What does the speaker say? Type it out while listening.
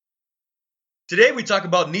Today we talk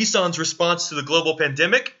about Nissan's response to the global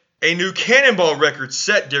pandemic, a new cannonball record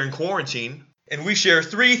set during quarantine, and we share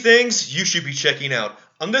 3 things you should be checking out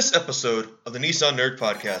on this episode of the Nissan Nerd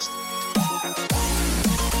Podcast.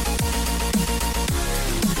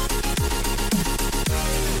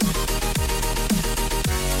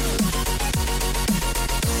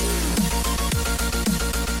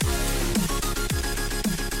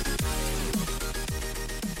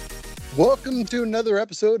 Welcome to another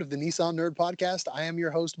episode of the Nissan Nerd Podcast. I am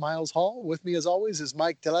your host, Miles Hall. With me, as always, is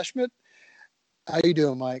Mike Teleschmidt. How you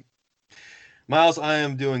doing, Mike? Miles, I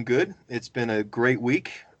am doing good. It's been a great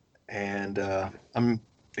week, and I'm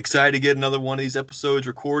excited to get another one of these episodes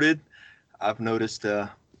recorded. I've noticed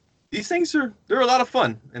these things they're a lot of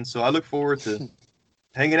fun, and so I look forward to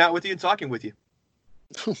hanging out with you and talking with you.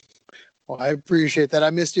 Well, I appreciate that. I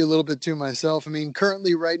missed you a little bit too myself. I mean,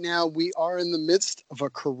 currently right now we are in the midst of a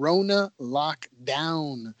Corona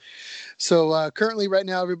lockdown. So currently right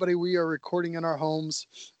now, everybody, we are recording in our homes,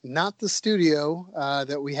 not the studio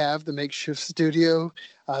that we have, the makeshift studio.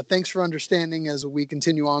 Thanks for understanding as we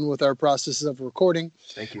continue on with our processes of recording.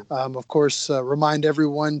 Thank you. Of course, remind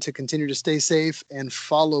everyone to continue to stay safe and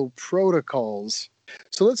follow protocols.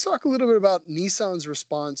 So let's talk a little bit about Nissan's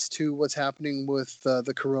response to what's happening with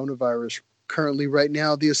the coronavirus. Currently, right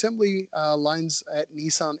now, the assembly lines at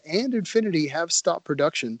Nissan and Infiniti have stopped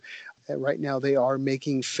production. Right now, they are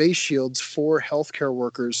making face shields for healthcare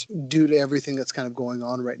workers due to everything that's kind of going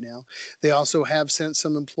on right now. They also have sent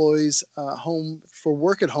some employees home for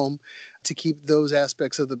work at home to keep those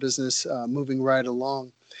aspects of the business moving right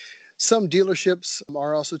along. Some dealerships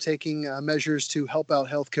are also taking measures to help out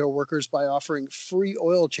healthcare workers by offering free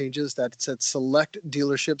oil changes. That's at select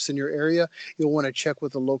dealerships in your area. You'll want to check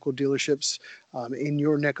with the local dealerships in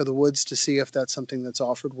your neck of the woods to see if that's something that's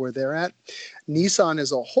offered where they're at. Nissan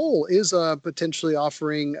as a whole is potentially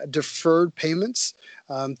offering deferred payments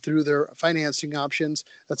through their financing options.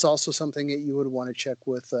 That's also something that you would want to check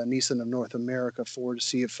with Nissan of North America for to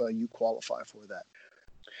see if you qualify for that.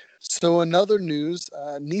 So in other news,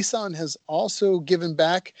 Nissan has also given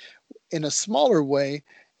back in a smaller way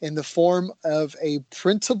in the form of a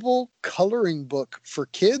printable coloring book for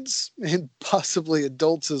kids and possibly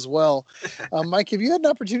adults as well. Mike, have you had an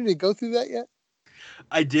opportunity to go through that yet?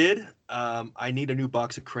 I did. I need a new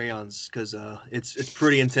box of crayons because it's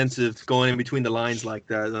pretty intensive going in between the lines like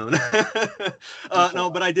that.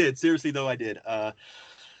 No, but I did. Seriously, though, I did.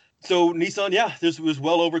 So Nissan, there was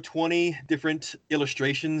well over 20 different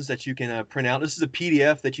illustrations that you can print out. This is a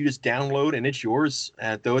PDF that you just download and it's yours.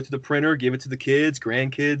 Throw it to the printer, give it to the kids,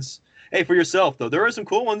 grandkids. Hey, for yourself though, there are some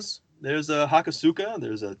cool ones. There's a Hakosuka,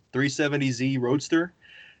 there's a 370Z Roadster,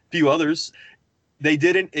 a few others. They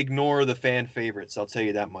didn't ignore the fan favorites, I'll tell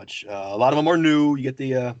you that much. A lot of them are new. You get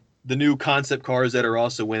the new concept cars that are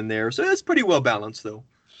also in there, so it's pretty well balanced though.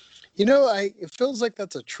 You know, it feels like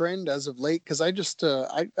that's a trend as of late because I just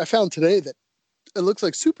I found today that it looks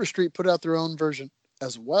like Super Street put out their own version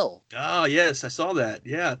as well. Oh, yes, I saw that.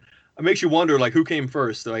 Yeah. It makes you wonder, like, who came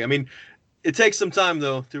first. Like, I mean, it takes some time,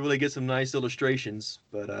 though, to really get some nice illustrations.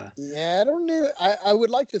 But yeah, I don't know. I would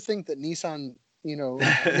like to think that Nissan,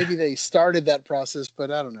 maybe they started that process,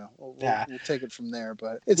 but I don't know. We'll take it from there.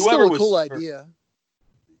 But it's still a cool idea.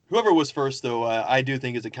 Whoever was first, though, I do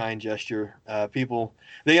think is a kind gesture. People,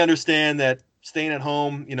 they understand that staying at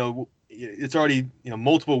home, it's already,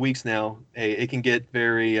 multiple weeks now. Hey, it can get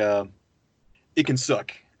very, it can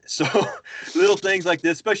suck. So little things like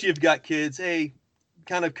this, especially if you've got kids, hey,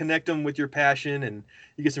 kind of connect them with your passion and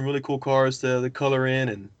you get some really cool cars to color in.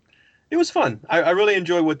 And it was fun. I really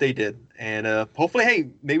enjoyed what they did. And hopefully, hey,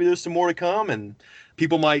 maybe there's some more to come and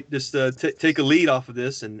people might just take a lead off of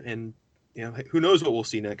this and who knows what we'll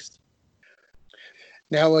see next.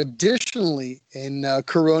 Now, additionally, in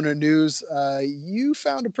Corona news, you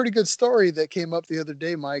found a pretty good story that came up the other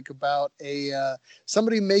day, Mike, about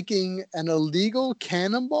somebody making an illegal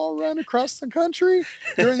cannonball run across the country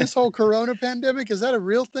during this whole Corona pandemic. Is that a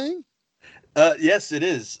real thing? Yes, it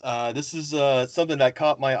is. This is something that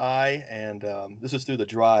caught my eye, and this is through the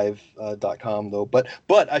drive.com, though.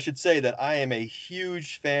 But I should say that I am a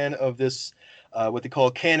huge fan of this what they call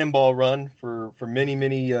cannonball run for many,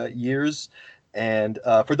 many years. And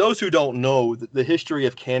for those who don't know, the history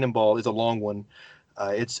of cannonball is a long one.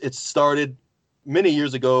 It's started many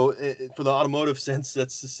years ago for the automotive sense.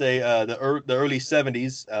 That's to say the early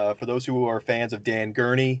 70s. For those who are fans of Dan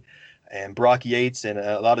Gurney and Brock Yates and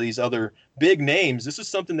a lot of these other big names, this is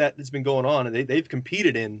something that has been going on and they've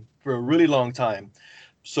competed in for a really long time.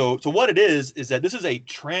 So what it is that this is a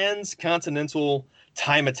transcontinental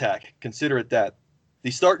time attack. Consider it that.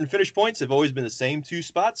 The start and finish points have always been the same two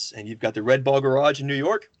spots, and you've got the Red Ball Garage in New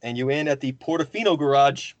York, and you end at the Portofino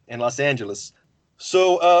Garage in Los Angeles.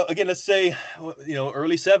 So again, let's say,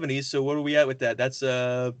 early 70s. So what are we at with that? That's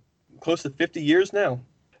close to 50 years now.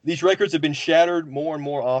 These records have been shattered more and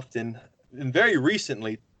more often. And very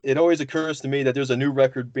recently, it always occurs to me that there's a new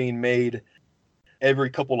record being made every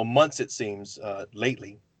couple of months, it seems,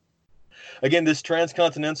 lately. Again, this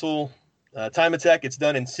transcontinental time attack, it's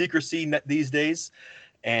done in secrecy these days.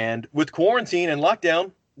 And with quarantine and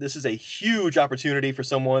lockdown, this is a huge opportunity for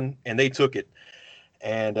someone, and they took it.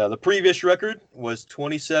 And the previous record was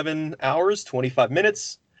 27 hours, 25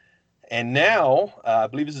 minutes. And now, I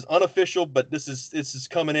believe this is unofficial, but this is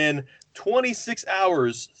coming in 26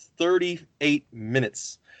 hours, 38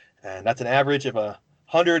 minutes. And that's an average of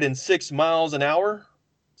 106 miles an hour.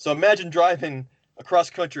 So imagine driving across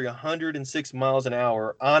country 106 miles an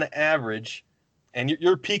hour on average, and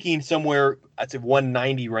you're peaking somewhere at the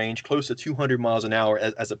 190 range, close to 200 miles an hour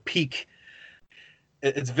as a peak.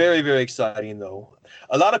 It's very, very exciting, though.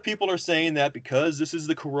 A lot of people are saying that because this is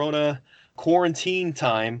the Corona quarantine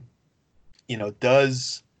time,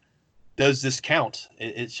 does this count?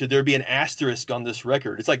 Should there be an asterisk on this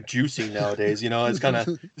record? It's like juicing nowadays, it's kind of,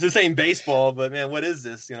 it's the same baseball, but man, what is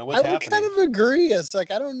this? What's happening? I would kind of agree. It's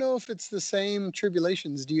like, I don't know if it's the same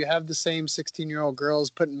tribulations. Do you have the same 16-year-old girls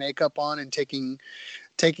putting makeup on and taking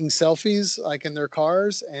selfies like in their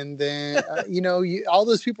cars? And then, all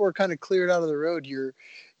those people are kind of cleared out of the road.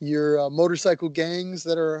 Your motorcycle gangs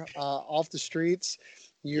that are off the streets,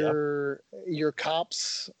 your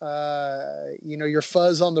cops, your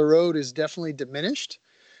fuzz on the road is definitely diminished.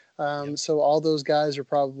 So all those guys are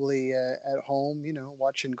probably at home,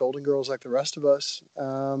 watching Golden Girls like the rest of us,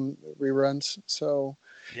 reruns. So,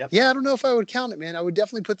 yeah, I don't know if I would count it, man. I would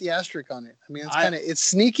definitely put the asterisk on it. I mean, it's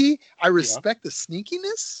sneaky. I respect the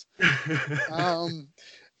sneakiness.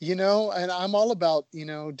 And I'm all about,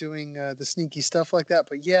 doing the sneaky stuff like that.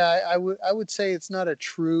 But yeah, I would say it's not a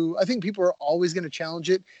true. I think people are always going to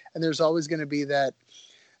challenge it, and there's always going to be that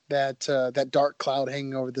dark cloud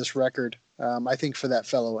hanging over this record. I think for that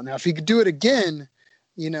fellow. And now, if he could do it again,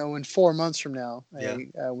 in 4 months from now,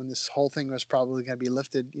 when this whole thing was probably going to be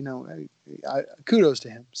lifted, kudos to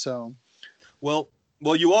him. So, well,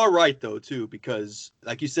 you are right though too, because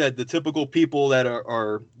like you said, the typical people that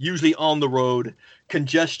are usually on the road,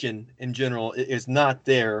 congestion in general is not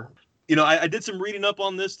there. I did some reading up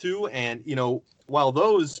on this too, and while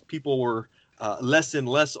those people were less and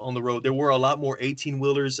less on the road, there were a lot more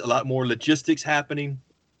 18-wheelers, a lot more logistics happening,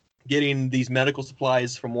 getting these medical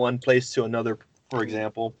supplies from one place to another, for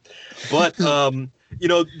example. But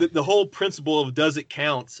the whole principle of does it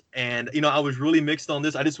count? And I was really mixed on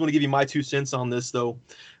this. I just want to give you my 2 cents on this though,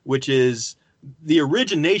 which is the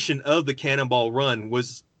origination of the Cannonball Run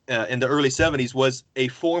was in the early 70s was a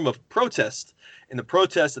form of protest. And the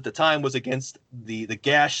protest at the time was against the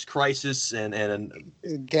gas crisis and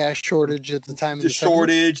gas shortage at the time. The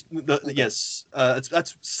shortage, yes,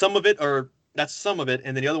 that's some of it, that's some of it,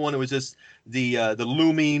 and then the other one was just the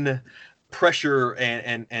looming pressure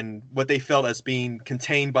and what they felt as being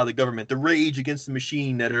contained by the government, the rage against the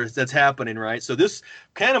machine that's happening, right? So this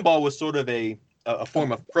Cannonball was sort of a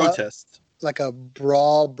form of protest. Like a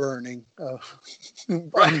bra burning on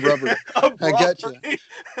rubber. I got you.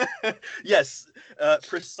 Yes,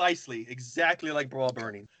 precisely, exactly like bra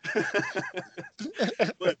burning.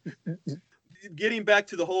 But getting back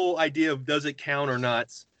to the whole idea of does it count or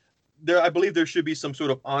not, I believe there should be some sort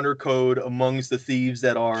of honor code amongst the thieves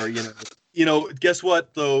that are, guess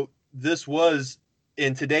what, though? This was,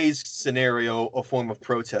 in today's scenario, a form of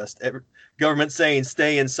protest. Government saying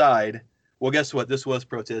stay inside. Well, guess what? This was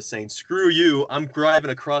protest saying, screw you. I'm driving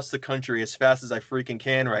across the country as fast as I freaking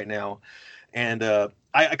can right now. And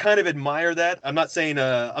I kind of admire that. I'm not saying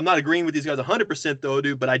I'm not agreeing with these guys 100% though,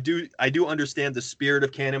 dude, but I do understand the spirit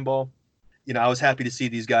of Cannonball. I was happy to see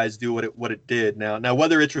these guys do what it did. Now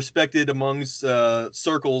whether it's respected amongst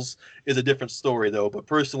circles is a different story though. But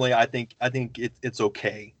personally, I think it's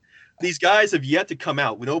okay. These guys have yet to come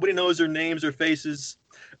out. Nobody knows their names or faces.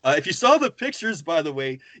 If you saw the pictures, by the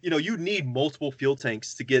way, you need multiple fuel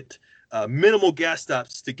tanks to get minimal gas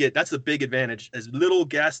stops to get. That's a big advantage. As little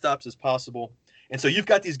gas stops as possible. And so you've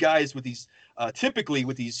got these guys with these typically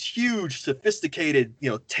with these huge, sophisticated,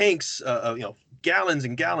 tanks, gallons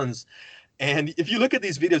and gallons. And if you look at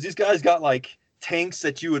these videos, these guys got like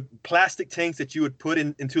plastic tanks that you would put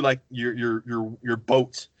into like your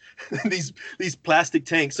boat. these plastic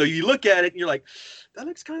tanks. So you look at it and you're like, that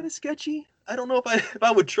looks kind of sketchy. I don't know if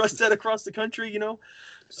I would trust that across the country,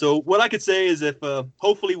 So what I could say is if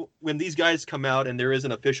hopefully when these guys come out and there is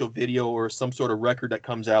an official video or some sort of record that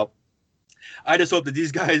comes out, I just hope that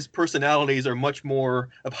these guys' personalities are much more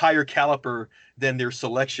of higher caliber than their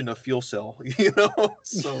selection of fuel cell, you know?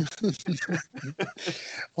 So,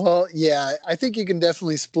 Well, yeah, I think you can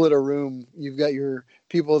definitely split a room. You've got your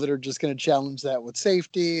people that are just going to challenge that with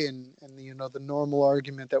safety and the normal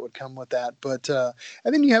argument that would come with that. But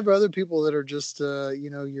and then you have other people that are just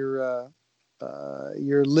your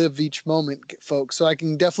live each moment folks. So I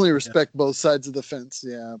can definitely yeah, respect both sides of the fence.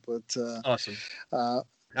 Yeah, but awesome. uh,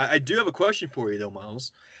 I do have a question for you, though,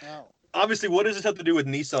 Miles. oh, Obviously, what does this have to do with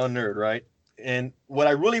Nissan Nerd, right? And what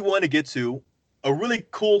I really want to get to, a really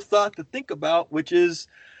cool thought to think about, which is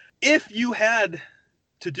if you had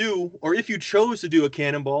to do, or if you chose to do a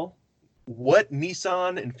cannonball, what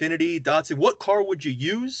Nissan, Infiniti, Datsun, what car would you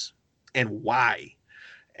use and why?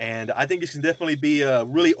 And I think this can definitely be a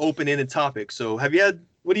really open-ended topic. So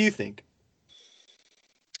what do you think?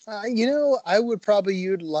 I would probably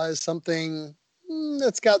utilize something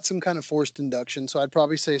that's got some kind of forced induction. So I'd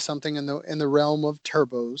probably say something in the realm of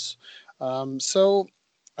turbos. So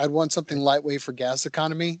I'd want something lightweight for gas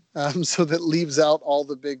economy, so that leaves out all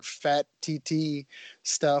the big fat TT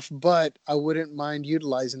stuff. But I wouldn't mind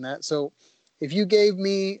utilizing that. So if you gave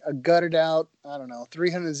me a gutted out, I don't know,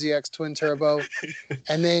 300ZX twin turbo,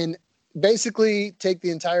 and then basically take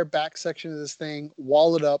the entire back section of this thing,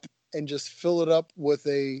 wall it up, and just fill it up with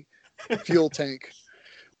a fuel tank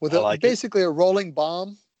with I like it. basically a rolling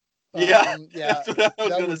bomb. Yeah, Yeah, that's what I was that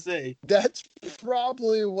gonna would say. that's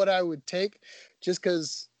probably what I would take, just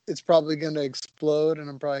because it's probably going to explode and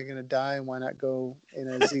I'm probably going to die. And why not go in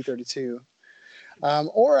a Z32?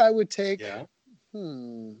 Or I would take, Yeah.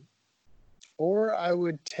 hmm, or I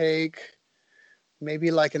would take maybe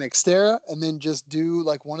like an Xterra and then just do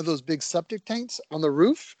like one of those big septic tanks on the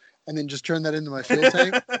roof and then just turn that into my fuel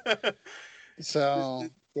tank. So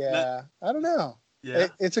Not, yeah, I don't know. yeah,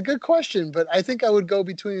 It's a good question, but I think I would go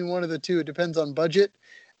between one of the two. It depends on budget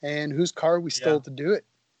and whose car we yeah, stole to do it.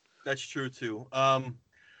 that's true too.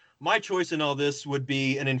 My choice in all this would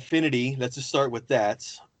be an Infinity. Let's just start with that.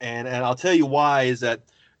 And I'll tell you why is that,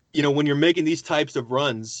 when you're making these types of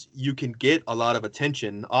runs, you can get a lot of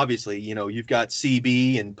attention. Obviously, you've got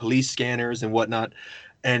CB and police scanners and whatnot.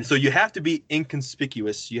 And so you have to be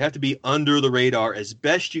inconspicuous. You have to be under the radar as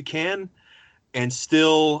best you can and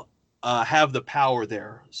still have the power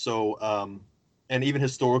there. So, and even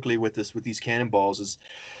historically with these cannonballs is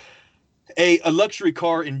a luxury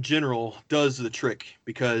car in general does the trick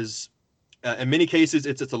because in many cases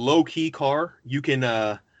it's a low key car. You can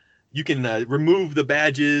remove the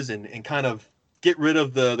badges and kind of get rid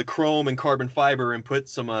of the chrome and carbon fiber and put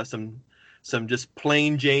some just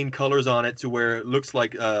plain Jane colors on it to where it looks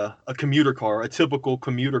like a commuter car, a typical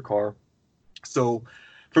commuter car. So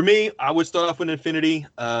for me, I would start off with Infinity,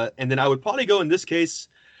 and then I would probably go in this case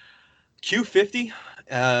Q50.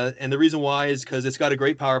 And the reason why is because it's got a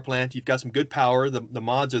great power plant. You've got some good power. The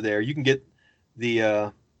mods are there. You can get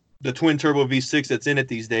the twin turbo V6 that's in it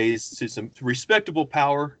these days to some respectable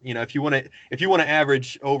power. If you want to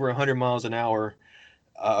average over 100 miles an hour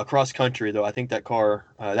across country, though, I think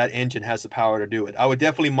that engine has the power to do it. I would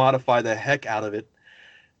definitely modify the heck out of it,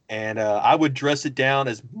 and I would dress it down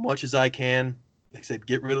as much as I can. Like I said,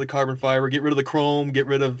 get rid of the carbon fiber, get rid of the chrome, get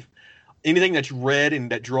rid of anything that's red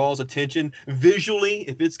and that draws attention visually.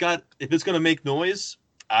 If it's going to make noise,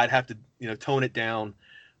 I'd have to tone it down.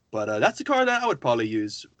 But that's the car that I would probably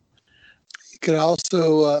use. You could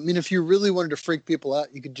also, if you really wanted to freak people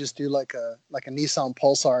out, you could just do like a Nissan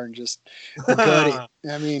Pulsar and just gut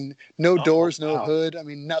it. No Oh doors, no wow! hood.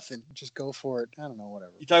 Nothing. Just go for it. I don't know,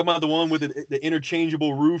 whatever. You talking about the one with the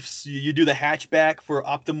interchangeable roofs? You do the hatchback for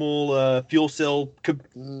optimal fuel cell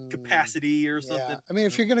capacity or Yeah. something?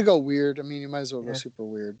 If you're gonna go weird, you might as well go Yeah. super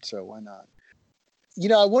weird. So why not?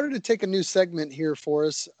 I wanted to take a new segment here for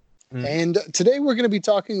us. Mm. And today we're going to be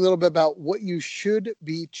talking a little bit about what you should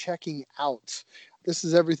be checking out. This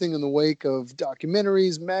is everything in the wake of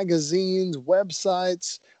documentaries, magazines,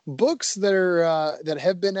 websites, books that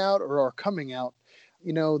have been out or are coming out.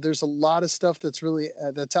 There's a lot of stuff that's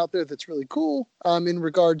out there that's really cool in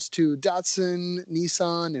regards to Datsun,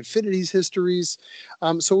 Nissan, Infiniti's histories.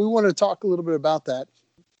 So we want to talk a little bit about that.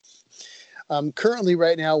 Currently,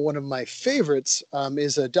 right now, one of my favorites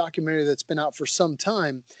is a documentary that's been out for some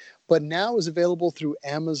time, but now is available through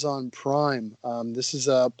Amazon Prime. This is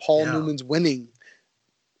Paul Yeah. Newman's Winning.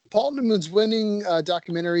 Paul Newman's Winning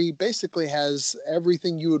documentary basically has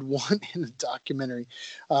everything you would want in a documentary.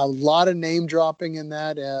 A lot of name dropping in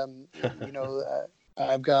that.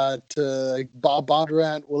 I've got Bob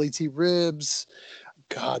Bondurant, Willie T. Ribbs.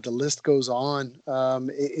 God, the list goes on. I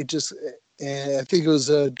think it was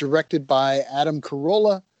directed by Adam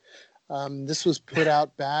Carolla. This was put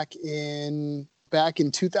out back in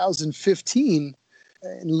 2015,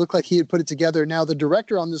 and it looked like he had put it together. Now, the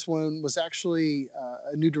director on this one was actually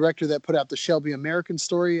a new director that put out the Shelby American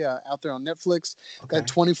Story out there on Netflix. Okay. That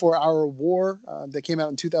 24-Hour War that came out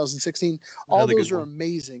in 2016. All Another those good are one.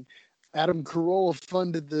 amazing. Adam Carolla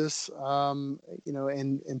funded this, and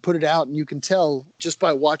put it out, and you can tell just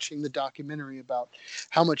by watching the documentary about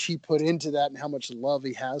how much he put into that and how much love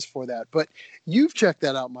he has for that. But you've checked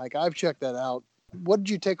that out, Mike. I've checked that out. What did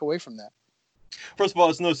you take away from that? First of all,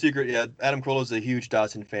 it's no secret. Yeah, Adam Carolla is a huge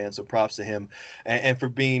Dodson fan, so props to him, and for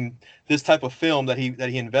being this type of film that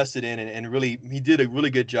he invested in, and really he did a really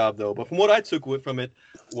good job though. But from what I took from it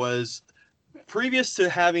was, previous to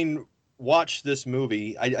having watched this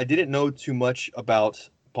movie, I didn't know too much about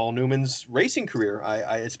Paul Newman's racing career.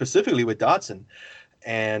 I specifically with Dodson,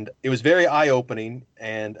 and it was very eye opening.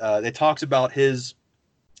 And it talks about his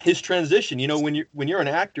transition. You know, when you're an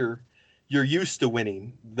actor, you're used to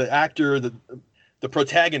winning. The actor, the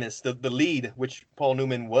protagonist, the lead, which Paul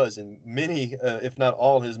Newman was in many, if not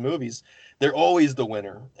all, his movies, they're always the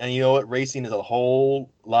winner. And you know what? Racing is a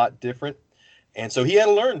whole lot different. And so he had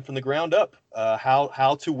to learn from the ground up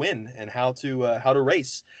how to win and how to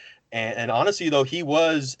race. And honestly, though, he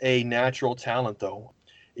was a natural talent, though.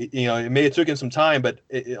 It may have taken some time, but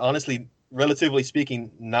honestly, relatively speaking,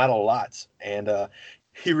 not a lot. And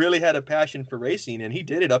he really had a passion for racing, and he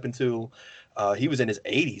did it up until he was in his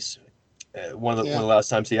 80s. One of the last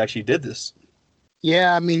times he actually did this.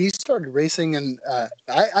 Yeah, I mean, he started racing, and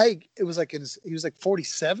it was like he was like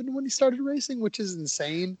 47 when he started racing, which is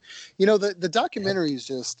insane. You know, the documentary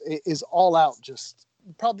is all out, just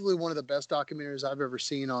probably one of the best documentaries I've ever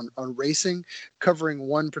seen on racing, covering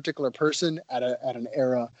one particular person at an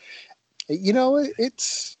era. You know,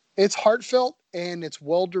 it's heartfelt and it's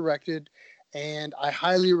well directed, and I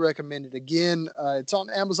highly recommend it. Again, it's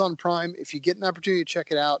on Amazon Prime. If you get an opportunity to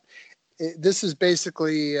check it out, this is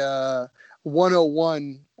basically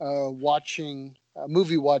 101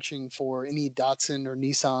 movie watching for any Datsun or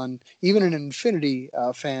Nissan, even an Infiniti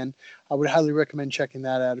fan. I would highly recommend checking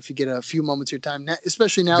that out if you get a few moments of your time,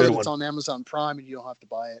 especially now that it's on Amazon Prime and you don't have to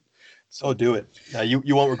buy it. So do it.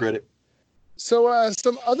 You won't regret it. So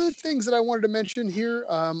some other things that I wanted to mention here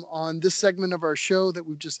on this segment of our show that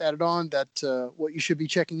we've just added on, that what you should be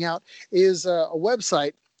checking out is a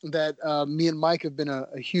website that me and Mike have been a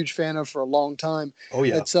huge fan of for a long time. Oh,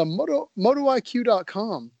 yeah. It's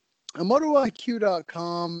MotoIQ.com.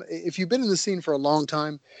 MotoIQ.com, if you've been in the scene for a long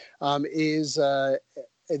time, is the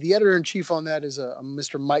editor-in-chief on that is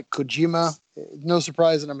Mr. Mike Kojima. No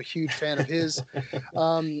surprise that I'm a huge fan of his.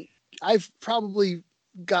 I've probably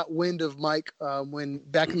got wind of Mike when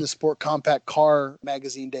back in the Sport Compact Car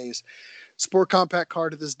magazine days. Sport Compact Car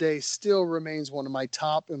to this day still remains one of my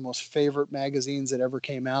top and most favorite magazines that ever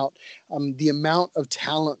came out. The amount of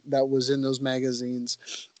talent that was in those magazines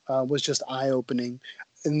was just eye-opening.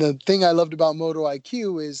 And the thing I loved about Moto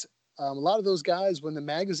IQ is a lot of those guys, when the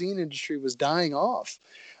magazine industry was dying off,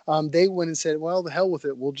 they went and said, well, the hell with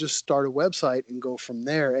it. We'll just start a website and go from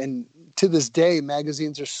there. And to this day,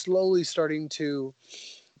 magazines are slowly starting to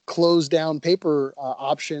close down paper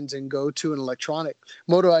options and go to an electronic.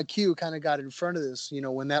 Moto IQ kind of got in front of this, you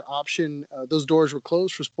know, when that option, those doors were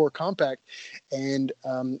closed for Sport Compact, and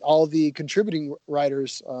all the contributing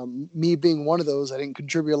writers, me being one of those, I didn't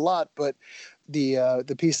contribute a lot, but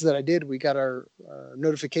the pieces that I did, we got our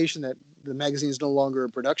notification that the magazine is no longer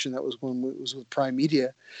in production. That was when it was with Prime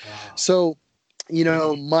Media. Wow. So, you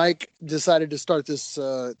know, Mike decided to start this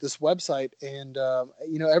website, and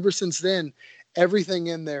you know, ever since then, everything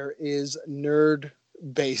in there is nerd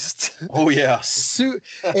based. Oh yeah.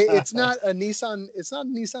 It's not a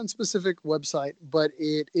Nissan specific website, but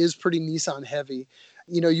it is pretty Nissan heavy.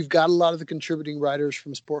 You know, you've got a lot of the contributing writers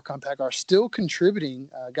from Sport Compact are still contributing.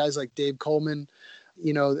 Guys like Dave Coleman,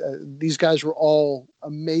 you know, these guys were all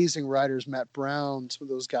amazing writers. Matt Brown, some of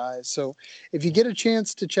those guys. So if you get a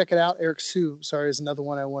chance to check it out, Eric Sue, is another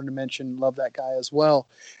one I wanted to mention. Love that guy as well.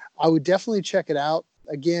 I would definitely check it out.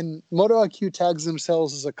 Again, Moto IQ tags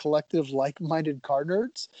themselves as a collective of like-minded car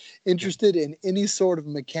nerds interested in any sort of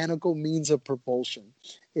mechanical means of propulsion.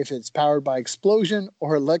 If it's powered by explosion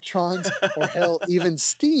or electrons or hell, even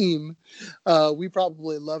steam, we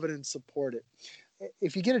probably love it and support it.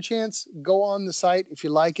 If you get a chance, go on the site. If you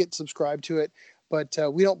like it, subscribe to it. But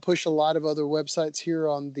we don't push a lot of other websites here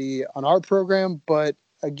on our program. But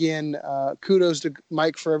again, kudos to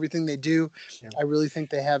Mike for everything they do. Yeah. I really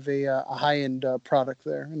think they have a high-end product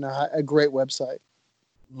there and a great website.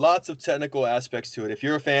 Lots of technical aspects to it. If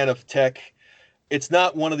you're a fan of tech, it's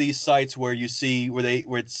not one of these sites where you see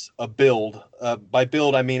where it's a build. By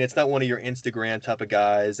build, I mean it's not one of your Instagram type of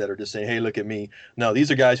guys that are just saying, "Hey, look at me." No,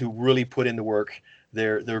 these are guys who really put in the work.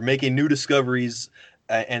 They're making new discoveries,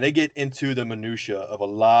 and they get into the minutia of a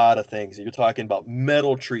lot of things. You're talking about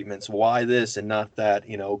metal treatments, why this and not that.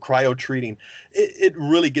 Cryo treating. It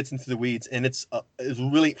really gets into the weeds, and it's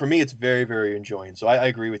really, for me, it's very, very enjoying. So I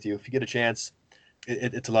agree with you. If you get a chance,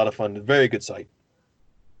 it's a lot of fun. Very good site.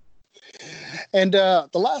 And the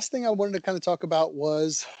last thing I wanted to kind of talk about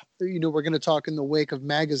was, we're going to talk in the wake of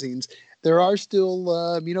magazines. There are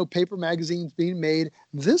still, paper magazines being made.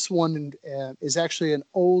 This one is actually an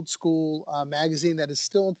old school magazine that is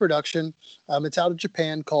still in production. It's out of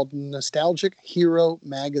Japan, called Nostalgic Hero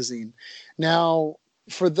Magazine. Now,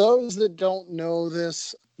 for those that don't know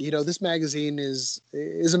this, this magazine is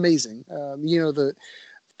amazing.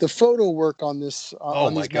 The photo work on this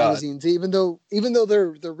on these magazines, even though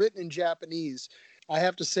they're written in Japanese, I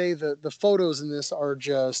have to say that the photos in this are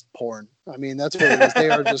just porn. I mean, that's what it is. They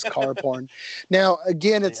are just car porn. Now,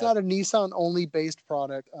 again, it's not a Nissan only based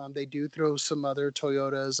product. They do throw some other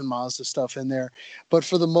Toyotas and Mazda stuff in there, but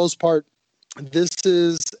for the most part, this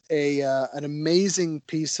is an amazing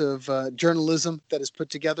piece of journalism that is put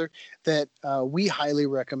together that we highly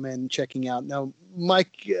recommend checking out. Now,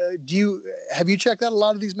 Mike, have you checked out a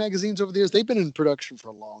lot of these magazines over the years? They've been in production for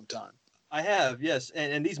a long time. I have, yes.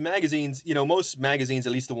 And these magazines, most magazines,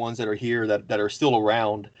 at least the ones that are here that are still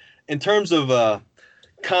around, in terms of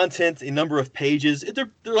content, a number of pages, they're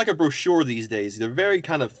like a brochure these days. They're very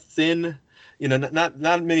kind of thin,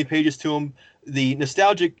 not many pages to them. The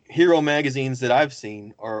Nostalgic Hero magazines that I've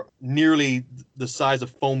seen are nearly the size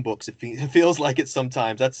of phone books. It feels like it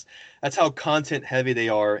sometimes. That's how content heavy they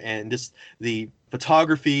are, and just the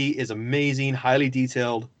photography is amazing, highly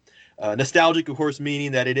detailed. Nostalgic, of course,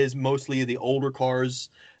 meaning that it is mostly the older cars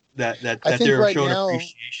that they're showing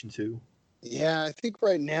appreciation to. Yeah, I think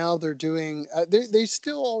right now they're doing. They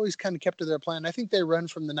still always kind of kept to their plan. I think they run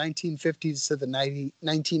from the 1950s to the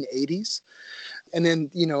 1980s, and then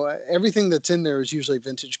everything that's in there is usually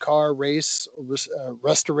vintage car, race,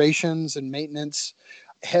 restorations, and maintenance,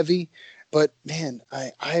 heavy. But man,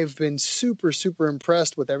 I've been super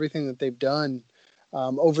impressed with everything that they've done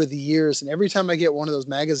over the years. And every time I get one of those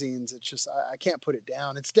magazines, it's just I can't put it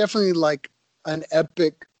down. It's definitely like an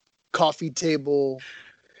epic coffee table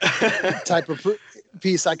type of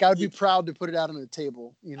piece. Like, I would be proud to put it out on the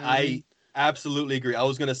table. I absolutely agree. I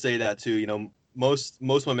was going to say that too. Most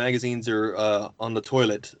of my magazines are on the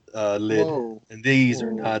toilet lid. Whoa. And these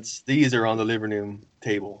are nuts. These are on the living room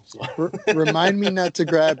table. So. Remind me not to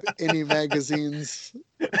grab any magazines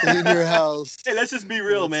in your house. Hey, let's just be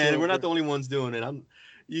real, man. We're not the only ones doing it.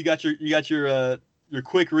 You got your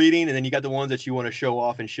quick reading, and then you got the ones that you want to show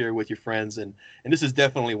off and share with your friends, and this is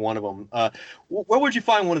definitely one of them. Where would you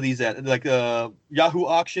find one of these at? Like Yahoo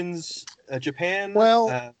Auctions, Japan?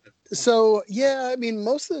 Well, so yeah, I mean,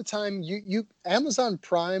 most of the time, you Amazon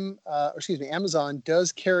Prime, Amazon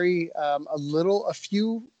does carry a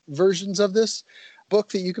few versions of this book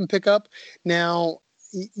that you can pick up. Now,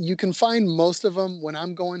 you can find most of them when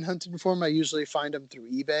I'm going hunting for them. I usually find them through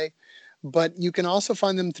eBay. But you can also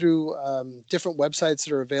find them through different websites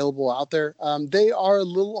that are available out there. They are a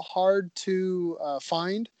little hard to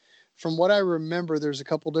find. From what I remember, there's a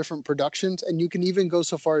couple different productions, and you can even go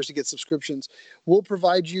so far as to get subscriptions. We'll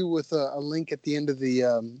provide you with a link at the end of the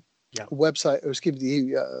website, or excuse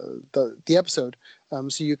me, the episode,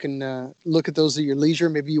 so you can look at those at your leisure.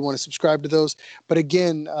 Maybe you want to subscribe to those. But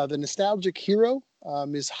again, the Nostalgic Hero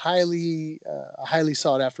is highly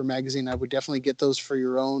sought after magazine. I would definitely get those for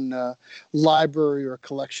your own library or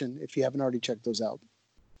collection if you haven't already checked those out.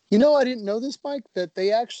 I didn't know this, Mike, that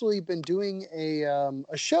they actually been doing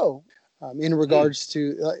a show in regards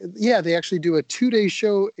to they actually do a 2-day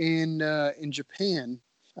show in Japan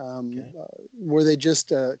where they just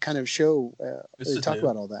kind of show they talk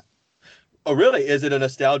about all that. Oh, really? Is it a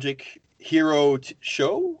Nostalgic Hero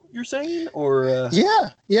show, you're saying? Or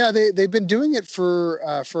yeah, they've been doing it for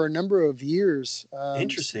a number of years.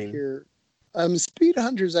 Interesting. Here, Speed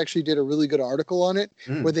Hunters actually did a really good article on it,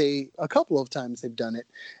 where a couple of times they've done it,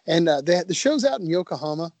 and the show's out in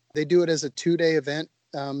Yokohama. They do it as a 2-day event,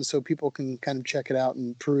 so people can kind of check it out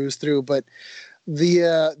and peruse through. But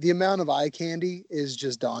the amount of eye candy is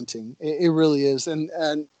just daunting. It really is, and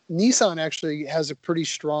Nissan actually has a pretty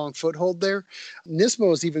strong foothold there. Nismo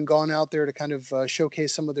has even gone out there to kind of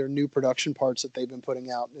showcase some of their new production parts that they've been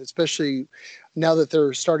putting out, especially now that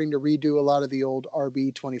they're starting to redo a lot of the old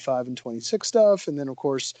RB 25 and 26 stuff. And then, of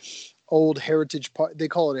course, old heritage part. They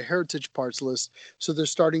call it a heritage parts list. So they're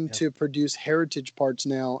starting Yeah. to produce heritage parts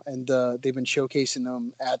now, and they've been showcasing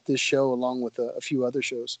them at this show along with a few other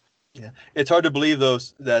shows. Yeah, it's hard to believe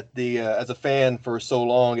those that the as a fan for so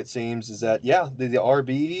long it seems is that the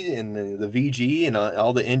RB and the VG and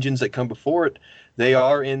all the engines that come before it, they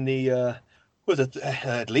are in the was it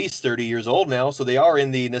at least 30 years old now, so they are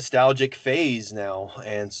in the nostalgic phase now,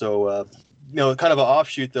 and so kind of an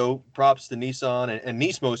offshoot though. Props to Nissan and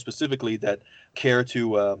Nismo specifically that care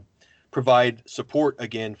to provide support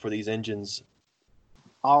again for these engines.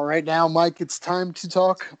 All right, now, Mike, it's time to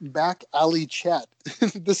talk back alley chat.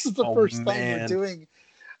 This is the first time we're Man. doing.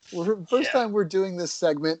 Time we're doing this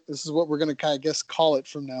segment. This is what we're going to I guess call it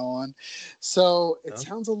from now on. So it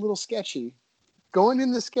sounds a little sketchy. Going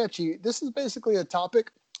into sketchy, this is basically a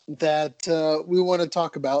topic that we want to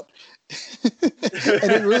talk about,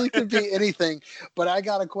 and it really could be anything. But I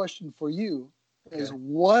got a question for you: is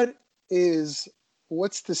what's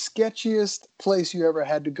the sketchiest place you ever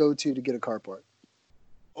had to go to get a car part?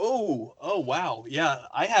 Oh, wow. Yeah,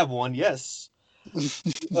 I have one. Yes.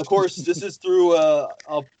 Of course, this is through,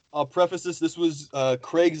 I'll preface this. This was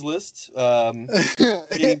Craigslist.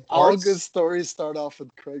 All good stories start off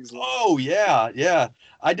with Craigslist. Oh, yeah. Yeah.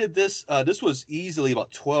 I did this. This was easily about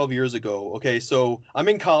 12 years ago. Okay. So I'm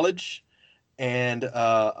in college and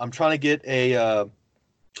I'm trying to get a,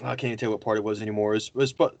 I can't even tell what part it was anymore. I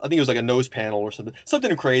think it was like a nose panel or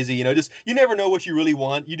something crazy. Just you never know what you really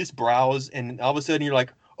want. You just browse, and all of a sudden you're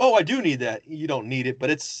like, "Oh, I do need that." You don't need it, but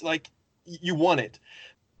it's like you want it.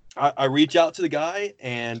 I reach out to the guy,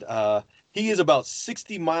 and he is about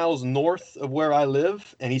 60 miles north of where I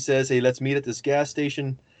live, and he says, "Hey, let's meet at this gas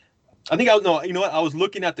station." I think no, you know what? I was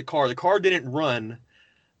looking at the car. The car didn't run,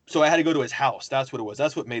 so I had to go to his house. That's what it was.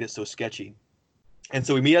 That's what made it so sketchy. And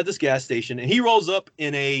so we meet at this gas station, and he rolls up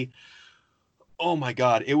in oh my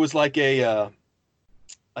God, it was like a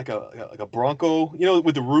Bronco,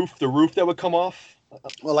 with the roof that would come off.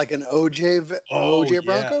 Well, like an OJ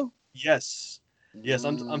Bronco? Yes.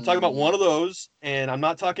 I'm talking about one of those, and I'm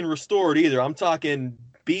not talking restored either. I'm talking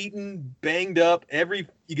beaten, banged up, you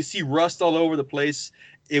can see rust all over the place.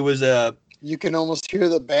 It was you can almost hear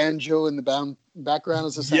the banjo in the background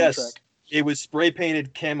as a soundtrack. Yes. It was spray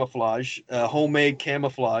painted camouflage, homemade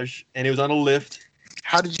camouflage, and it was on a lift.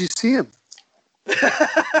 How did you see him?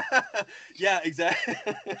 Yeah, exactly.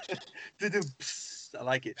 I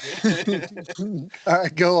like it. All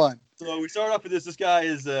right, go on. So we start off with this. This guy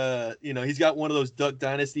is, he's got one of those Duck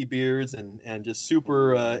Dynasty beards and just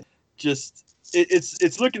super,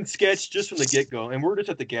 it's looking sketch just from the get go. And we're just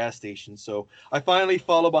at the gas station. So I finally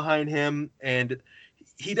follow behind him, and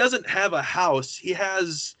he doesn't have a house.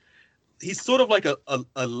 He's sort of like a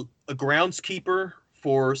groundskeeper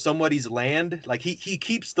for somebody's land. Like he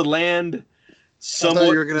keeps the land somewhat. I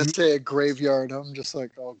thought you were going to say a graveyard. I'm just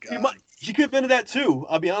like, oh God. He could have been to that too.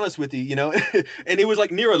 I'll be honest with you, and it was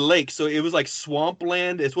like near a lake. So it was like swamp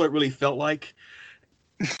land. It's what it really felt like.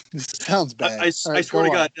 This sounds bad. I swear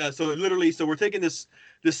to God. So we're taking this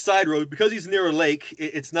side road because he's near a lake.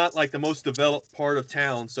 It's not like the most developed part of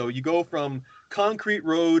town. So you go from concrete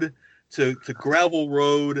road to gravel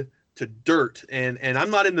road to dirt, and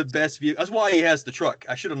I'm not in the best view. That's why he has the truck.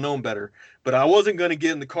 I should have known better, but I wasn't going to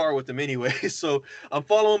get in the car with him anyway. So I'm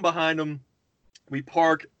following behind him. We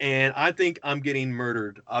park, and I think I'm getting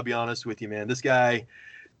murdered. I'll be honest with you, man. This guy,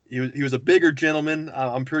 he was a bigger gentleman.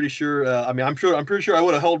 I'm pretty sure. I'm pretty sure I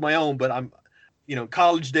would have held my own, but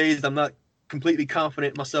college days. I'm not completely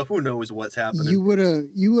confident in myself. Who knows what's happening? You would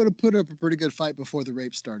have put up a pretty good fight before the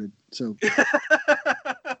rape started. So.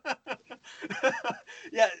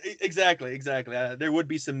 Yeah, exactly. There would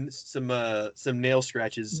be some nail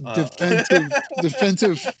scratches.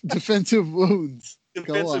 Defensive wounds.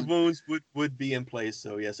 Defensive wounds would be in place.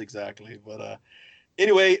 So yes, exactly. But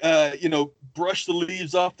anyway, brush the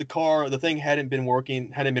leaves off the car. The thing hadn't been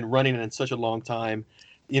running in such a long time.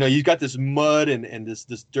 You've got this mud and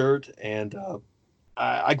this dirt, and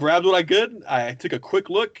I grabbed what I could. I took a quick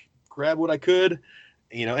look, grabbed what I could,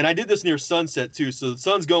 and I did this near sunset too. So the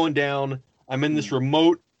sun's going down. I'm in this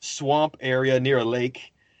remote swamp area near a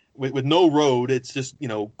lake with no road. It's just,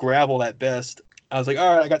 gravel at best. I was like,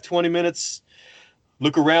 all right, I got 20 minutes.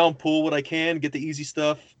 Look around, pull what I can, get the easy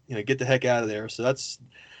stuff, get the heck out of there. So that's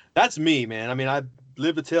me, man. I mean, I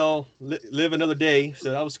live to tell, live another day.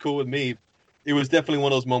 So that was cool with me. It was definitely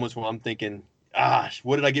one of those moments where I'm thinking, gosh,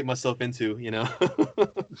 what did I get myself into, How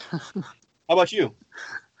about you?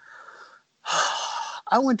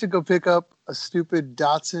 I went to go pick up a stupid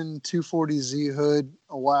Datsun 240Z hood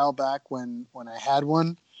a while back when I had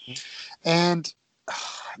one. And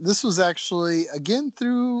This was actually, again,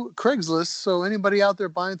 through Craigslist. So anybody out there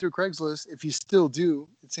buying through Craigslist, if you still do,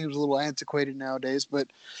 it seems a little antiquated nowadays, but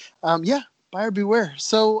yeah, buyer beware.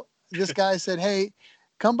 So this guy said, hey,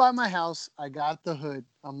 come by my house. I got the hood.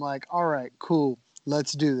 I'm like, all right, cool.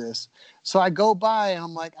 Let's do this. So I go by and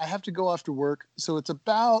I'm like, I have to go after work. So it's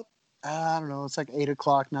about, I don't know, it's like 8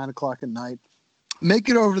 o'clock, 9 o'clock at night. Make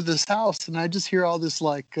it over to this house and I just hear all this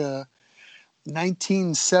like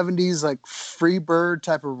 1970s like free bird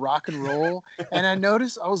type of rock and roll. And I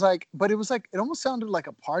noticed, I was like, but it was like, it almost sounded like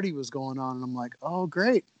a party was going on. And I'm like, oh,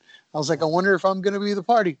 great. I was like, I wonder if I'm going to be the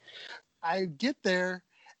party. I get there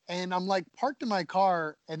and I'm like parked in my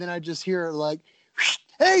car. And then I just hear like,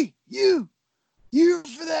 hey, you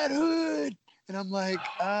for that hood. And I'm like,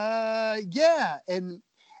 yeah. And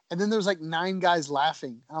then there's like 9 guys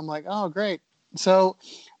laughing. And I'm like, oh, great. So,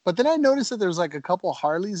 but then I noticed that there's like a couple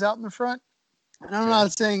Harleys out in the front. And I'm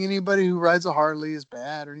not saying anybody who rides a Harley is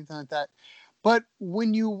bad or anything like that. But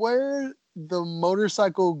when you wear the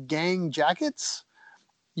motorcycle gang jackets,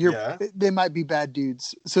 they might be bad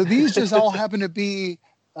dudes. So these just all happen to be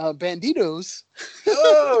banditos.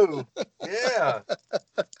 Oh, yeah.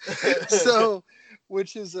 So,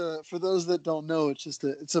 which is for those that don't know,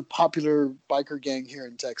 it's a popular biker gang here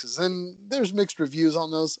in Texas, and there's mixed reviews on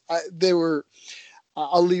those.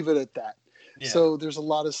 I'll leave it at that. Yeah. So there's a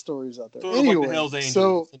lot of stories out there. Sort of like the Hells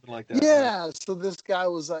Angels, something like that. Yeah. Right? So this guy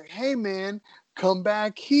was like, "Hey, man, come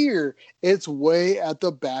back here. It's way at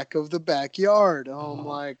the back of the backyard." I'm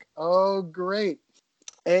like, "Oh, great!"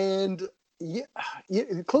 And yeah,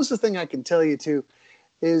 the closest thing I can tell you to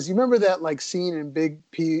is you remember that like scene in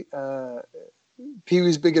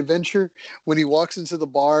Pee-wee's Big Adventure when he walks into the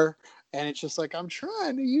bar and it's just like, I'm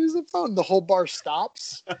trying to use the phone. The whole bar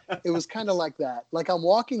stops. It was kind of like that. Like I'm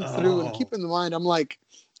walking through and keep in mind, I'm like,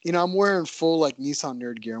 I'm wearing full like Nissan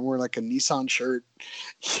nerd gear. I'm wearing like a Nissan shirt.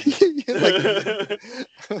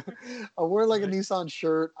 I'm wearing like a Nissan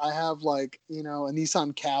shirt. I have like, a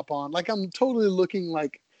Nissan cap on. Like I'm totally looking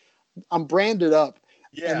like I'm branded up.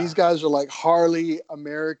 Yeah. And these guys are like Harley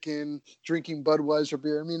American drinking Budweiser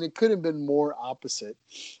beer. I mean, it couldn't have been more opposite.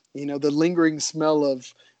 The lingering smell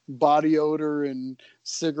of body odor and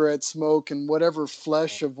cigarette smoke and whatever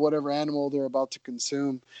flesh of whatever animal they're about to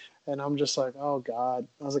consume. And I'm just like, oh God.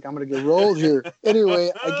 I was like, I'm going to get rolled here.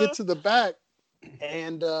 Anyway, I get to the back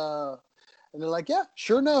and they're like, yeah,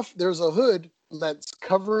 sure enough, there's a hood that's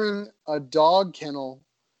covering a dog kennel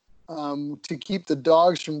to keep the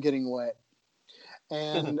dogs from getting wet.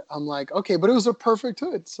 And I'm like, okay, but it was a perfect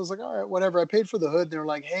hood. So I was like, all right, whatever. I paid for the hood. And they're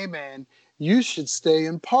like, hey, man, you should stay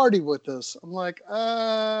and party with us. I'm like,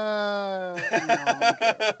 no,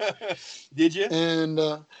 okay. Did you? And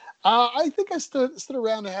I think I stood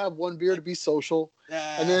around to have one beer to be social.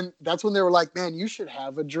 And then that's when they were like, man, you should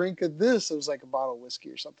have a drink of this. It was like a bottle of whiskey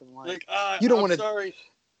or something you don't want to. Sorry.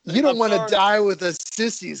 You don't want to die with a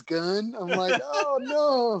sissy's gun. I'm like, oh,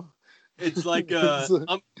 no. It's like,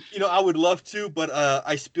 I would love to, but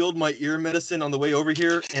I spilled my ear medicine on the way over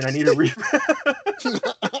here, and I need a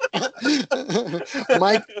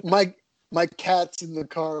my cat's in the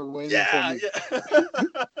car waiting for me.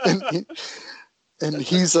 Yeah. and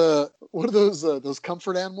he's what are those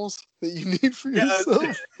comfort animals that you need for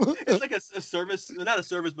yourself? It's like a service, not a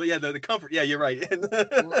service, but the comfort. Yeah, you're right.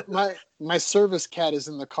 my service cat is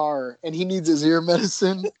in the car, and he needs his ear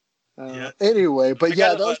medicine. Anyway, but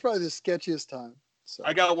that was probably the sketchiest time. So.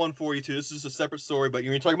 I got one for you too. This is a separate story, but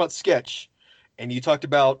you're talking about sketch, and you talked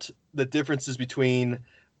about the differences between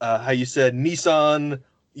how you said Nissan.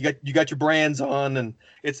 You got your brands on, and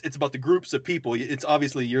it's about the groups of people. It's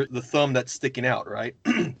obviously you're the thumb that's sticking out, right?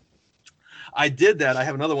 I did that. I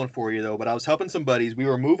have another one for you though. But I was helping some buddies. We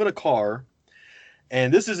were moving a car,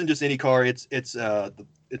 and this isn't just any car. It's a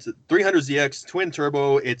 300ZX twin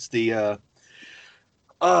turbo. It's the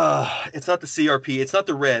it's not the CRP. It's not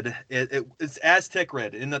the red. It's Aztec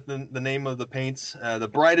red. Isn't that the name of the paints? The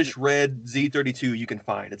brightest red Z32 you can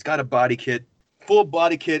find. It's got a body kit, full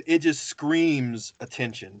body kit. It just screams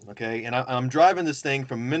attention. Okay, and I'm driving this thing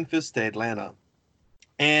from Memphis to Atlanta,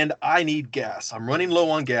 and I need gas. I'm running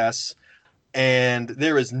low on gas, and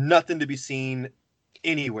there is nothing to be seen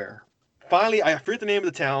anywhere. Finally, I forget the name of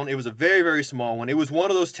the town. It was a very, very small one. It was one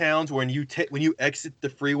of those towns when you exit the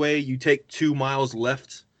freeway, you take 2 miles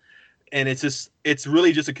left, and it's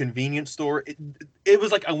really just a convenience store. It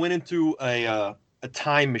was like I went into a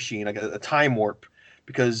time machine, like a time warp,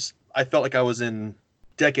 because I felt like I was in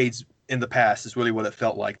decades in the past. Is really what it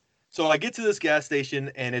felt like. So I get to this gas station,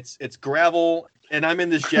 and it's gravel, and I'm in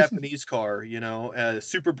this Japanese car,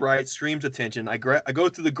 super bright, streams attention. I go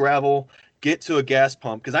through the gravel. get to a gas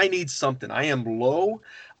pump because I need something. I am low.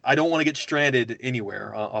 I don't want to get stranded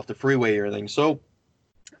anywhere off the freeway or anything. So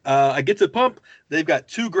I get to the pump. They've got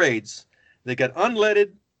two grades. They got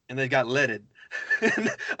unleaded and they got leaded. And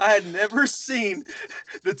I had never seen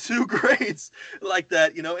the two grades like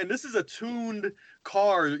that, and this is a tuned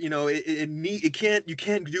car, it can't, you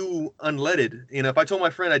can't do unleaded. If I told my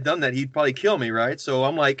friend I'd done that, he'd probably kill me, right? So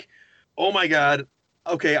I'm like, oh my God,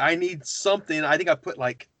 okay, I need something. I think I put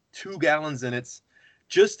like 2 gallons in it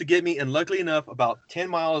just to get me, and luckily enough, about 10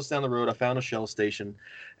 miles down the road, I found a Shell station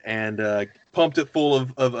and pumped it full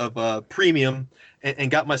of premium and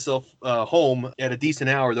got myself home at a decent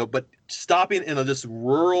hour though. But stopping in this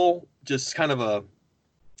rural, just kind of a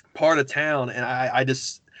part of town, and I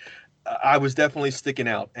was definitely sticking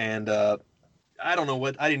out, and I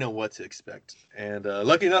didn't know what to expect. And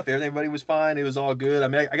lucky enough, everybody was fine. It was all good. I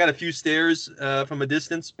mean, I got a few stares from a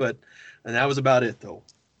distance, and that was about it though.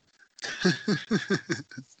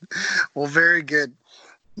 Well, very good.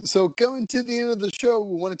 So going to the end of the show,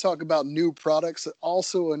 we want to talk about new products,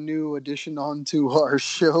 also a new addition onto our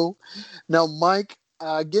show. Now, Mike,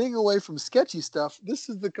 getting away from sketchy stuff, this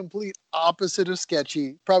is the complete opposite of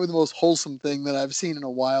sketchy. Probably the most wholesome thing that I've seen in a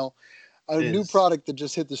while. A new product that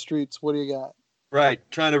just hit the streets. What do you got? Right.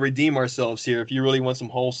 Trying to redeem ourselves here if you really want some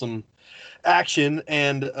wholesome action.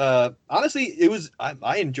 And honestly,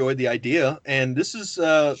 I enjoyed the idea. And this is...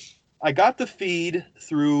 I got the feed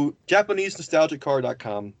through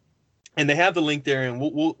JapaneseNostalgicCar.com, and they have the link there, and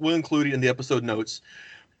we'll include it in the episode notes.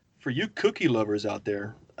 For you cookie lovers out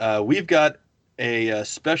there, we've got a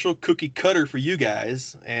special cookie cutter for you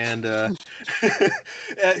guys, and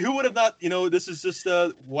who would have thought? This is just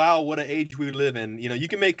wow, what an age we live in. You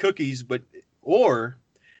can make cookies, or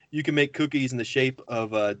you can make cookies in the shape of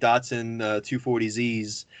Datsun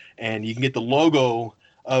 240Zs, and you can get the logo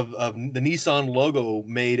of the Nissan logo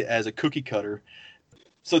made as a cookie cutter.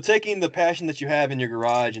 So taking the passion that you have in your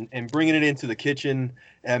garage and bringing it into the kitchen,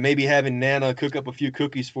 maybe having Nana cook up a few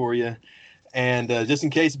cookies for you, and just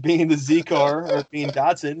in case being the Z car or being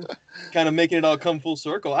Datsun, kind of making it all come full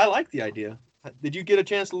circle. I like the idea. Did you get a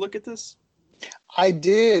chance to look at this? I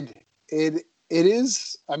did. It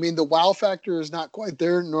is, I mean, the wow factor is not quite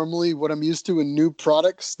there. Normally what I'm used to in new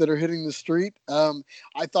products that are hitting the street. I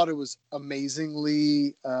thought it was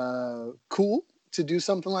amazingly cool to do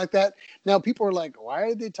something like that. Now people are like, why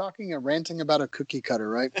are they talking and ranting about a cookie cutter,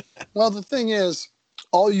 right? Well, the thing is,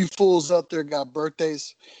 all you fools out there got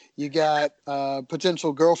birthdays. You got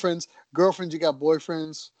potential girlfriends. Girlfriends, you got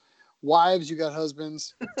boyfriends. Wives, you got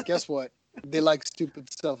husbands. Guess what? They like stupid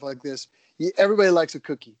stuff like this. Everybody likes a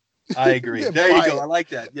cookie. I agree. There you go. I like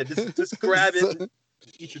that. Yeah, just grab it.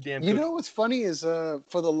 Eat your damn cookie. You know what's funny is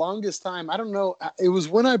for the longest time, I don't know, it was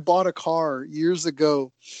when I bought a car years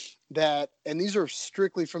ago and these are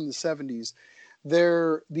strictly from the 70s,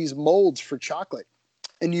 they're these molds for chocolate.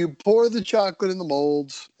 And you pour the chocolate in the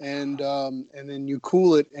molds and then you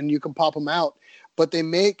cool it and you can pop them out. But they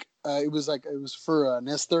make, it was for an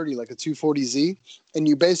S30, like a 240Z. And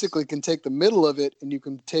you basically can take the middle of it and you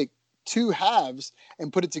can take 2 halves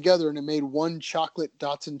and put it together, and it made one chocolate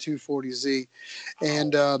Datsun 240Z.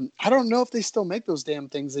 And I don't know if they still make those damn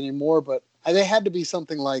things anymore, but they had to be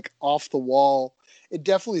something like off the wall. It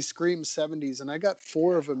definitely screams 70s, and I got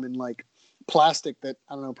 4 of them in like plastic that,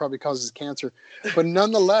 I don't know, probably causes cancer. But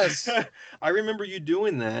nonetheless, I remember you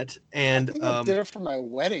doing that, and I did it for my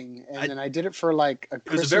wedding, and then I did it for like a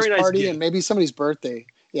Christmas very nice party gift. And maybe somebody's birthday.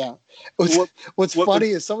 Yeah. What's funny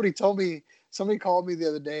is somebody called me the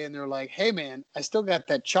other day and they're like, hey man, I still got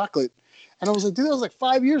that chocolate. And I was like, dude, that was like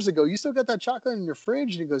 5 years ago. You still got that chocolate in your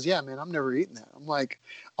fridge? And he goes, yeah, man, I'm never eating that. I'm like,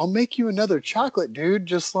 I'll make you another chocolate, dude.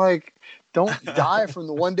 Just like, don't die from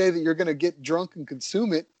the one day that you're going to get drunk and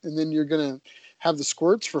consume it. And then you're going to have the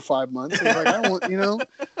squirts for 5 months. I was like, I don't want,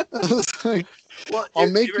 I was like, well, I'll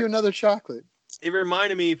make you another chocolate. It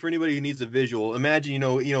reminded me, for anybody who needs a visual, imagine,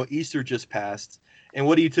 Easter just passed. And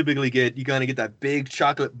what do you typically get? You kind of get that big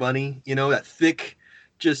chocolate bunny, that thick,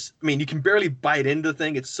 you can barely bite into the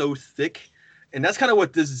thing. It's so thick. And that's kind of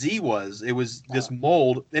what this Z was. It was this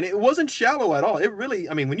mold, and it wasn't shallow at all. It really,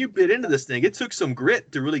 when you bit into this thing, it took some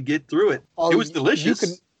grit to really get through it. It was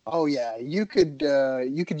delicious. You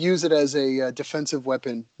could use it as a defensive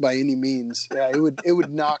weapon by any means. Yeah, it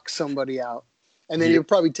would knock somebody out. And then you'd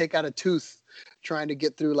probably take out a tooth trying to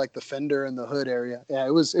get through like the fender and the hood area. Yeah,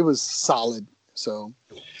 it was solid. So,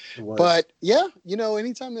 but yeah,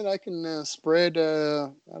 anytime that I can spread,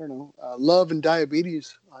 love and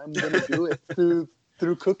diabetes, I'm going to do it through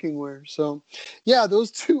through cookingware. So, yeah,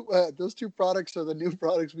 those two products are the new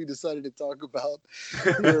products we decided to talk about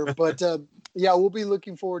here. But yeah, we'll be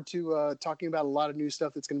looking forward to talking about a lot of new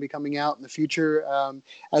stuff that's going to be coming out in the future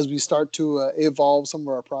as we start to evolve some of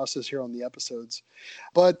our process here on the episodes.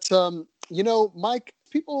 But Mike,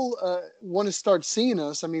 people want to start seeing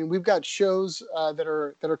us. I mean, we've got shows that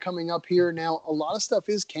are coming up here now. A lot of stuff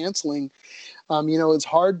is canceling. It's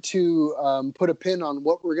hard to put a pin on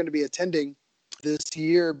what we're going to be attending this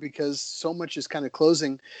year because so much is kind of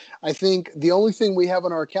closing. I think the only thing we have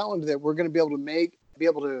on our calendar that we're going to be able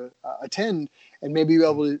to attend and maybe be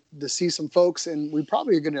able to see some folks, and we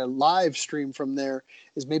probably are going to live stream from there,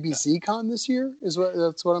 is maybe ZCon this year.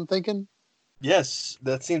 That's what I'm thinking. Yes,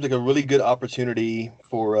 that seems like a really good opportunity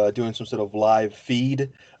for doing some sort of live feed.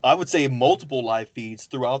 I would say multiple live feeds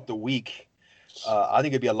throughout the week. I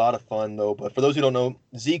think it'd be a lot of fun, though. But for those who don't know,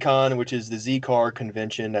 ZCon, which is the Z-Car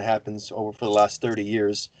convention that happens over for the last 30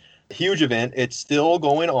 years, huge event. It's still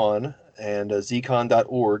going on, and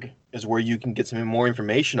zcon.org is where you can get some more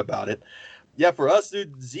information about it. Yeah, for us,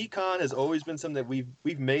 dude, ZCon has always been something that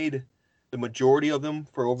we've made the majority of them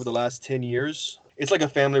for over the last 10 years. It's like a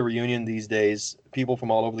family reunion these days. People from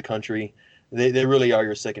all over the country, they really are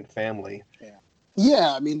your second family.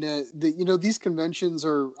 Yeah, I mean, these conventions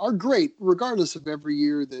are great, regardless of every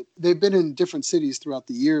year that they've been in different cities throughout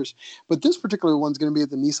the years. But this particular one's going to be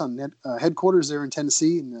at the Nissan headquarters there in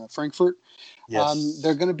Tennessee, in Frankfurt. Yes.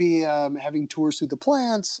 They're going to be having tours through the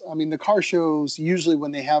plants. I mean, the car shows, usually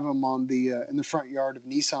when they have them on in the front yard of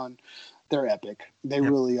Nissan, they're epic. They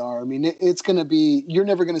really are. I mean, it's going to be. You're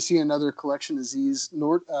never going to see another collection of Z's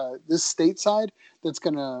this stateside that's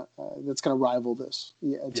going to rival this.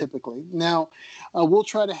 Typically. Now, we'll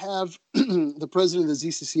try to have the president of the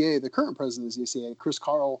ZCCA, the current president of the ZCCA, Chris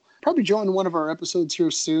Carl, probably join one of our episodes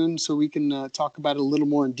here soon, so we can talk about it a little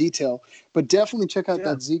more in detail. But definitely check out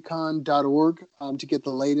that zcon.org to get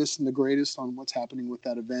the latest and the greatest on what's happening with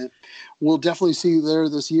that event. We'll definitely see you there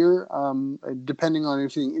this year, depending on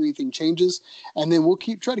if anything changes. And then we'll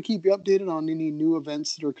try to keep you updated on any new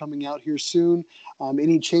events that are coming out here soon,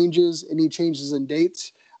 any changes in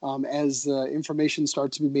dates as information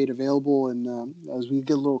starts to be made available, and as we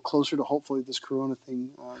get a little closer to hopefully this Corona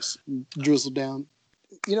thing drizzle down.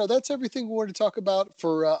 That's everything we wanted to talk about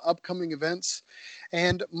for upcoming events.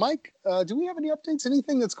 And Mike, do we have any updates?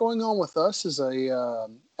 Anything that's going on with us as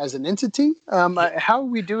an entity? How are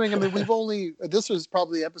we doing? I mean, this was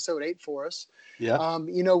probably episode 8 for us. Yeah.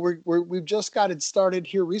 We've just got it started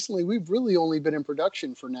here recently. We've really only been in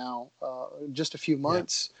production for now, just a few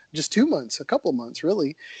months, just 2 months, a couple of months,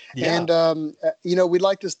 really. Yeah. And, we'd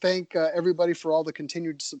like to thank everybody for all the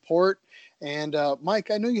continued support. And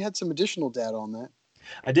Mike, I know you had some additional data on that.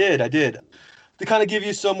 I did. To kind of give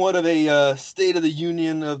you somewhat of a state of the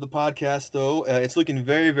union of the podcast, though, it's looking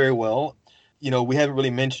very, very well. We haven't really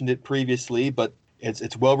mentioned it previously, but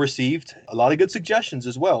it's well received. A lot of good suggestions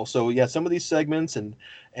as well. So yeah, some of these segments and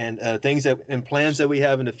things and plans that we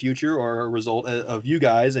have in the future are a result of you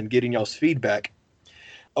guys and getting y'all's feedback.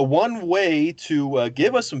 One way to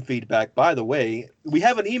give us some feedback, by the way, we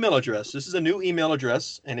have an email address. This is a new email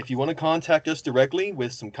address, and if you want to contact us directly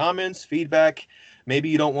with some comments, feedback, maybe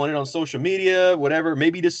you don't want it on social media, whatever.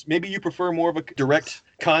 Maybe you prefer more of a direct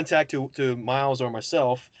contact to Miles or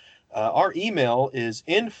myself. Our email is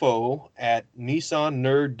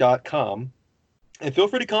info@nissannerd.com, and feel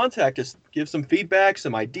free to contact us. Give some feedback,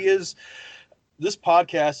 some ideas. This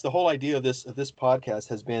podcast, the whole idea of this podcast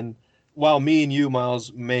has been, while me and you,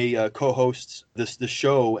 Miles, may co-host this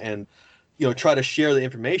show and try to share the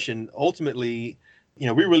information, ultimately, we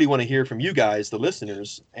really want to hear from you guys, the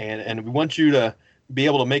listeners, and we want you to be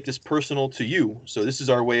able to make this personal to you. So this is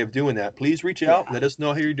our way of doing that. Please reach out, let us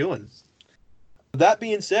know how you're doing. That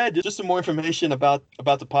being said, just some more information about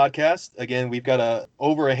the podcast. Again, we've got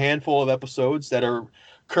over a handful of episodes that are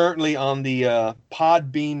currently on the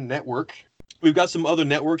Podbean network. We've got some other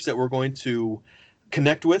networks that we're going to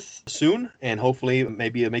connect with soon, and hopefully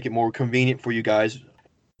maybe make it more convenient for you guys.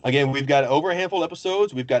 Again, we've got over a handful of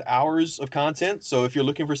episodes. We've got hours of content. So if you're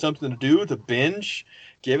looking for something to do, to binge,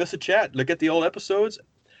 give us a chat. Look at the old episodes.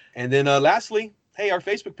 And then lastly, hey, our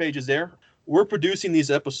Facebook page is there. We're producing these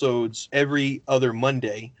episodes every other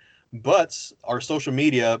Monday, but our social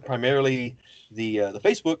media, primarily the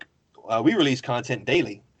Facebook, we release content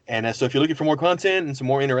daily. And so if you're looking for more content and some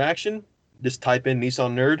more interaction, just type in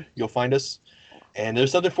Nissan Nerd. You'll find us. And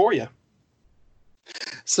there's something for you.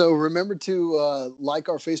 So remember to like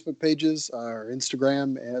our Facebook pages, our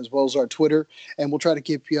Instagram, as well as our Twitter, and we'll try to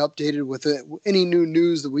keep you updated with any new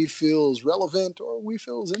news that we feel is relevant or we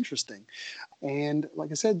feel is interesting. And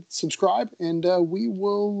like I said, subscribe, and we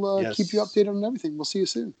will keep you updated on everything. We'll see you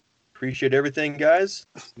soon. Appreciate everything, guys.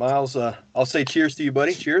 Miles, I'll say cheers to you,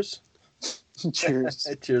 buddy. Cheers. Cheers.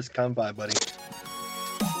 Cheers. Come by, buddy.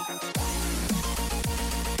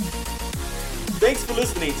 Thanks for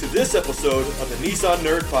listening to this episode of the Nissan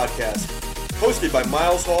Nerd Podcast, hosted by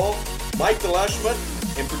Miles Hall, Mike Delashmutt,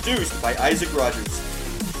 and produced by Isaac Rogers.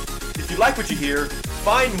 If you like what you hear,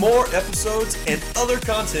 find more episodes and other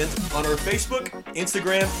content on our Facebook,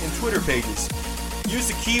 Instagram, and Twitter pages. Use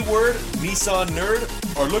the keyword Nissan Nerd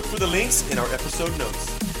or look for the links in our episode notes.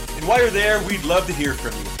 And while you're there, we'd love to hear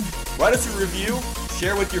from you. Write us a review,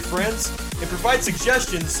 share with your friends, and provide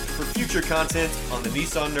suggestions for future content on the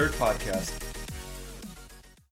Nissan Nerd Podcast.